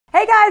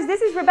guys,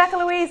 this is Rebecca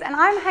Louise and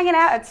I'm hanging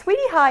out at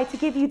Sweety High to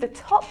give you the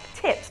top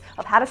tips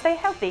of how to stay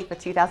healthy for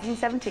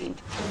 2017.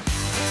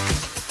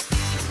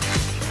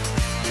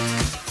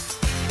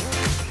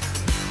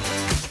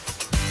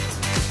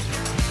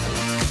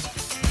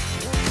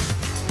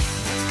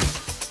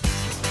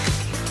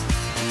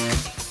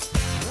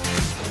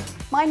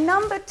 My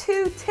number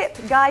 2 tip,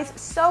 guys,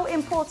 so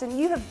important.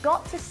 You have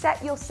got to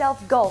set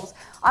yourself goals.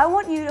 I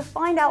want you to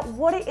find out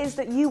what it is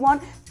that you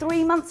want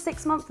 3 months,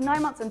 6 months,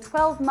 9 months, and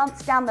 12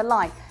 months down the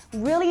line.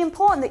 Really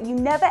important that you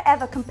never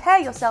ever compare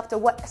yourself to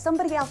what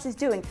somebody else is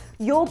doing.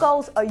 Your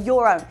goals are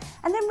your own.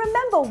 And then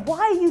remember,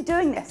 why are you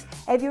doing this?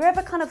 If you're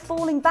ever kind of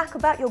falling back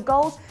about your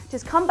goals,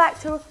 just come back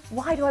to,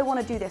 why do I want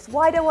to do this?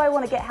 Why do I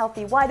want to get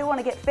healthy? Why do I want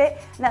to get fit?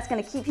 And that's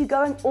going to keep you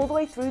going all the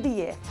way through the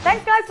year.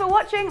 Thanks guys for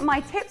watching my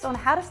tips on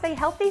how to stay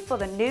healthy for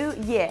the new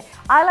year.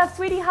 I love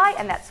Sweety High,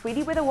 and that's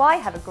Sweety with a Y.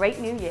 Have a great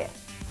new year.